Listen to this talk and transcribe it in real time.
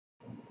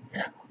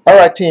All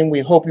right, team,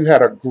 we hope you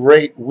had a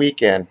great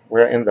weekend.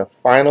 We're in the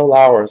final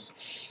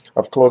hours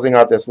of closing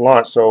out this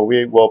launch, so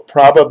we will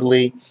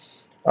probably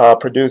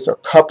produce a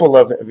couple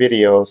of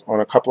videos on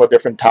a couple of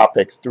different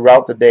topics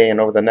throughout the day and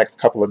over the next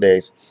couple of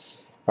days.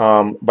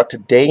 But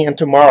today and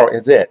tomorrow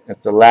is it. It's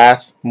the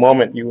last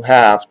moment you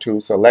have to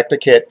select a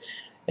kit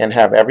and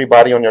have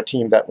everybody on your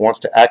team that wants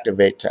to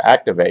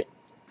activate.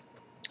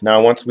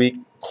 Now, once we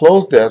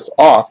close this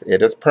off,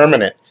 it is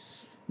permanent.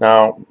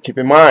 Now, keep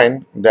in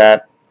mind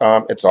that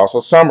it's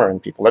also summer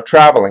and people are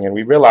traveling, and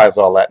we realize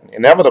all that. And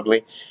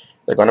inevitably,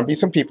 there are going to be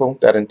some people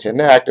that intend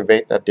to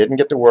activate that didn't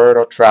get the word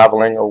or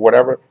traveling or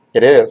whatever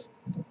it is,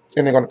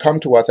 and they're going to come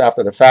to us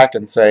after the fact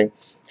and say,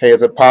 hey,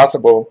 is it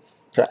possible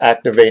to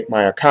activate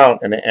my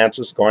account? And the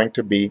answer is going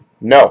to be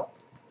no.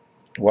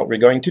 What we're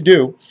going to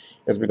do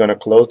is we're going to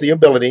close the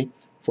ability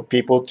for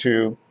people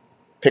to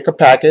pick a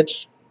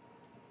package,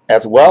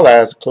 as well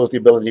as close the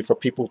ability for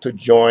people to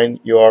join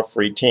your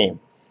free team.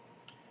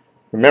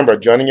 Remember,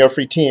 joining your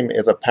free team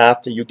is a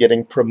path to you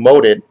getting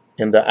promoted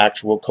in the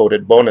actual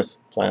coded bonus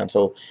plan.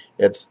 So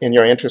it's in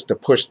your interest to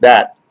push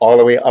that all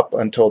the way up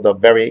until the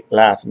very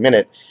last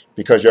minute,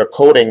 because your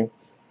coding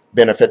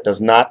benefit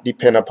does not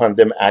depend upon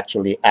them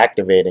actually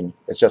activating.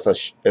 It's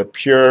just a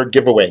pure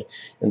giveaway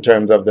in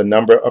terms of the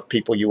number of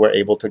people you were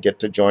able to get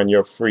to join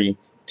your free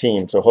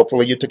team. So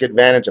hopefully you took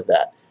advantage of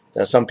that.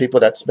 There are some people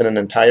that spend an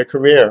entire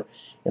career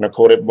in a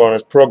coded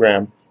bonus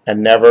program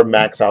and never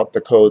max out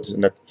the codes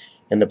in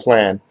the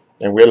plan.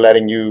 And we're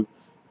letting you,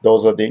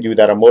 those of you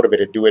that are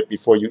motivated, do it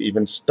before you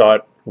even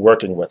start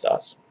working with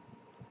us.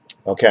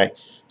 Okay,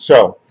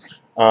 so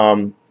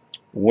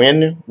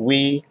when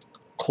we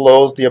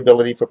close the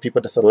ability for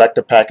people to select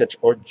a package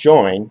or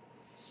join,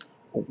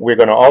 we're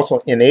going to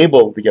also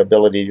enable the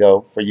ability, though,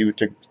 for you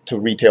to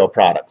retail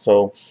product.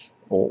 So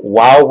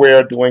while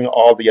we're doing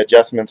all the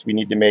adjustments we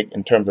need to make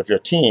in terms of your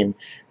team,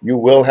 you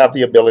will have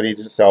the ability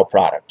to sell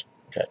product.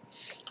 Okay.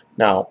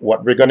 Now,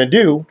 what we're going to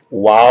do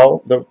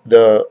while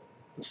the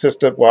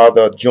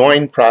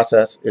join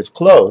process is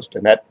closed,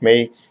 and that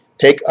may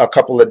take a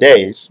couple of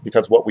days,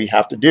 because what we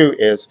have to do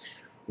is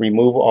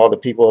remove all the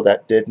people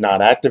that did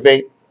not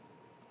activate,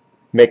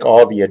 make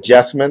all the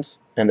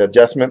adjustments, and the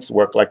adjustments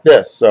work like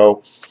this.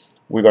 So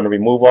we're going to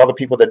remove all the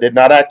people that did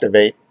not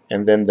activate,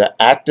 and then the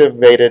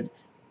activated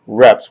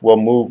reps will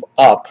move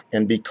up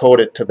and be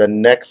coded to the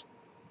next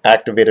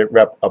activated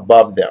rep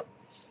above them.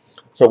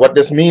 So what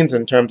this means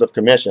in terms of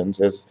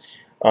commissions is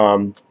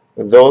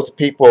those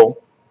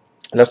people,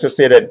 let's just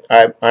say that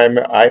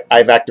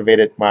I've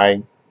activated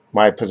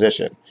my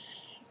position,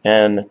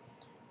 and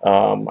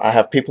I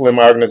have people in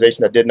my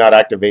organization that did not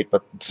activate,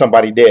 but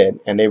somebody did,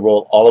 and they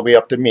roll all the way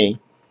up to me.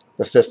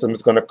 The system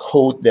is going to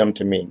code them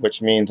to me,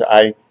 which means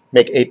I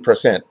make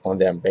 8% on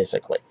them,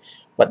 basically.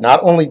 But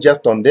not only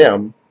just on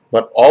them,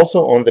 but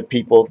also on the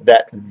people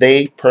that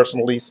they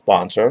personally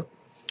sponsor,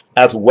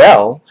 as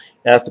well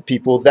as the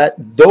people that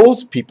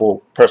those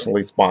people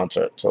personally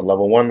sponsor. So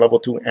level 1,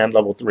 level 2, and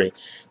level 3.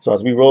 So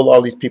as we roll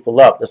all these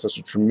people up, this is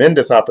a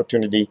tremendous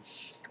opportunity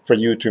for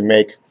you to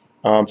make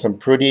some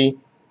pretty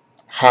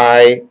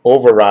high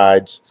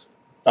overrides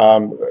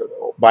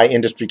by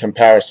industry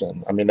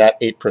comparison. I mean,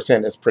 that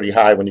 8% is pretty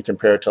high when you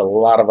compare it to a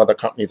lot of other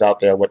companies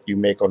out there, what you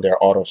make on their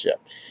auto ship,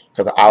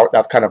 because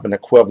that's kind of an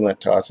equivalent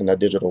to us in the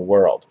digital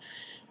world.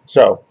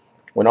 So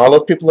when all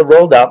those people are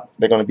rolled up,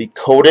 they're going to be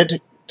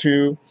coded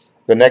to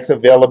the next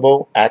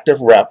available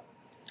active rep,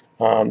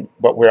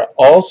 but we're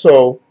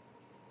also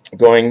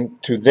going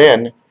to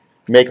then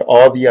make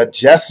all the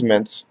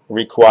adjustments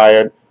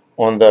required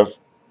on the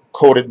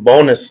coded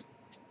bonus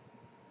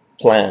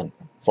plan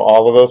for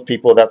all of those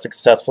people that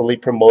successfully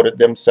promoted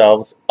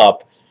themselves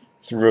up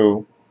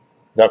through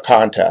the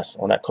contest,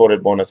 on that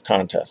coded bonus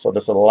contest. So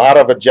there's a lot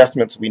of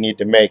adjustments we need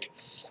to make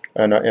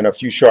in a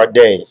few short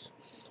days.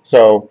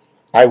 So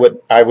I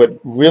would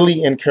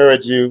really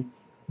encourage you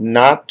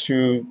not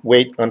to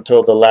wait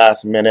until the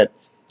last minute,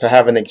 to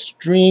have an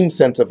extreme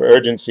sense of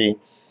urgency,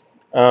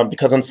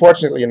 because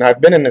unfortunately, and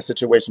I've been in this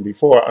situation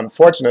before,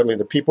 unfortunately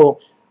the people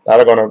that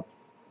are going to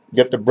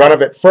get the brunt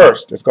of it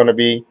first is going to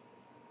be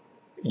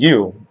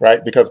you,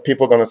 right? Because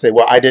people are going to say,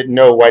 well, I didn't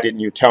know, why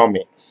didn't you tell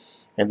me?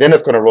 And then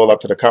it's going to roll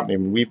up to the company.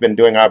 We've been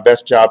doing our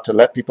best job to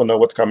let people know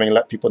what's coming,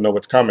 let people know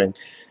what's coming.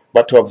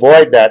 But to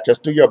avoid that,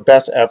 just do your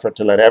best effort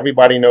to let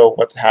everybody know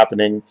what's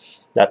happening,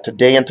 that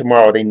today and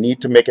tomorrow they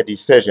need to make a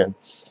decision.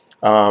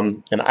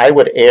 And I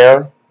would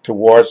err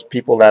towards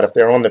people that if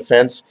they're on the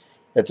fence,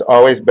 it's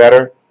always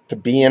better to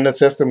be in the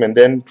system and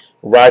then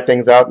ride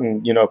things out.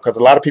 And, you know, because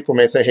a lot of people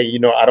may say, hey, you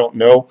know, I don't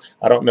know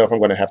if I'm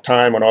going to have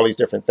time on all these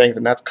different things.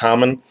 And that's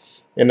common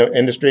in the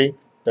industry.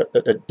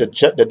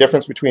 The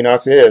difference between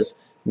us is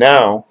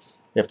now,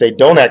 if they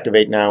don't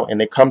activate now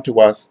and they come to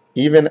us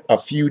even a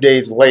few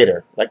days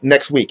later, like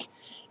next week,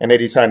 and they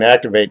decide to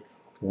activate,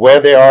 where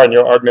they are in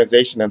your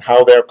organization and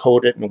how they're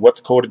coded and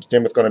what's coded to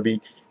them is going to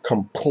be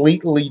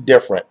completely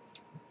different.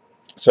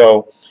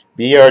 So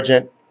be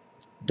urgent.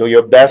 Do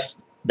your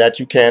best that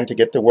you can to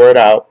get the word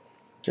out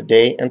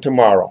today and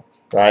tomorrow,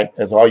 right?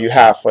 Is all you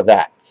have for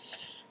that.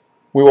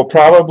 We will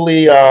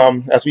probably,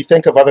 as we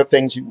think of other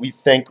things we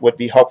think would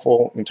be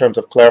helpful in terms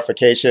of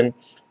clarification,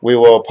 we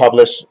will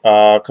publish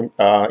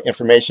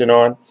information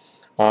on.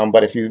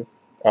 But if you,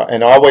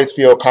 and always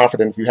feel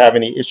confident if you have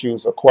any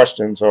issues or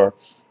questions or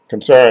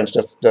concerns,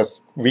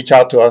 just reach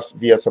out to us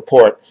via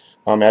support.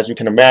 As you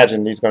can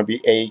imagine, these are going to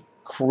be a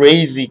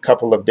crazy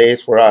couple of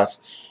days for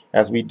us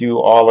as we do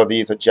all of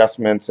these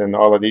adjustments and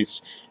all of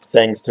these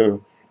things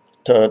to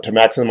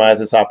maximize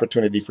this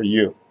opportunity for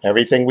you.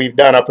 Everything we've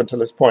done up until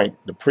this point,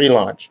 the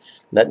pre-launch,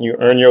 letting you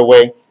earn your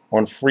way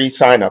on free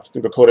signups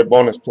through the coded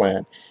bonus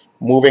plan,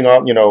 moving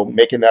on,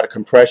 making that a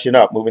compression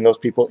up, moving those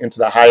people into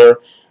the higher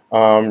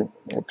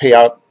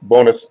payout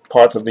bonus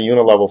parts of the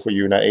unit level for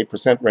you in that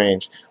 8%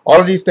 range.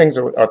 All of these things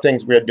are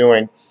things we're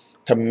doing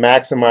to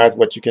maximize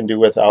what you can do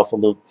with Alpha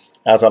Loop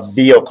as a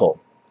vehicle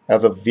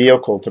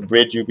to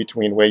bridge you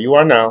between where you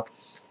are now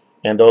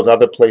and those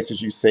other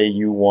places you say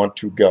you want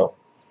to go.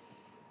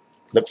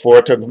 Look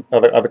forward to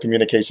other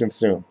communications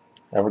soon.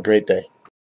 Have a great day.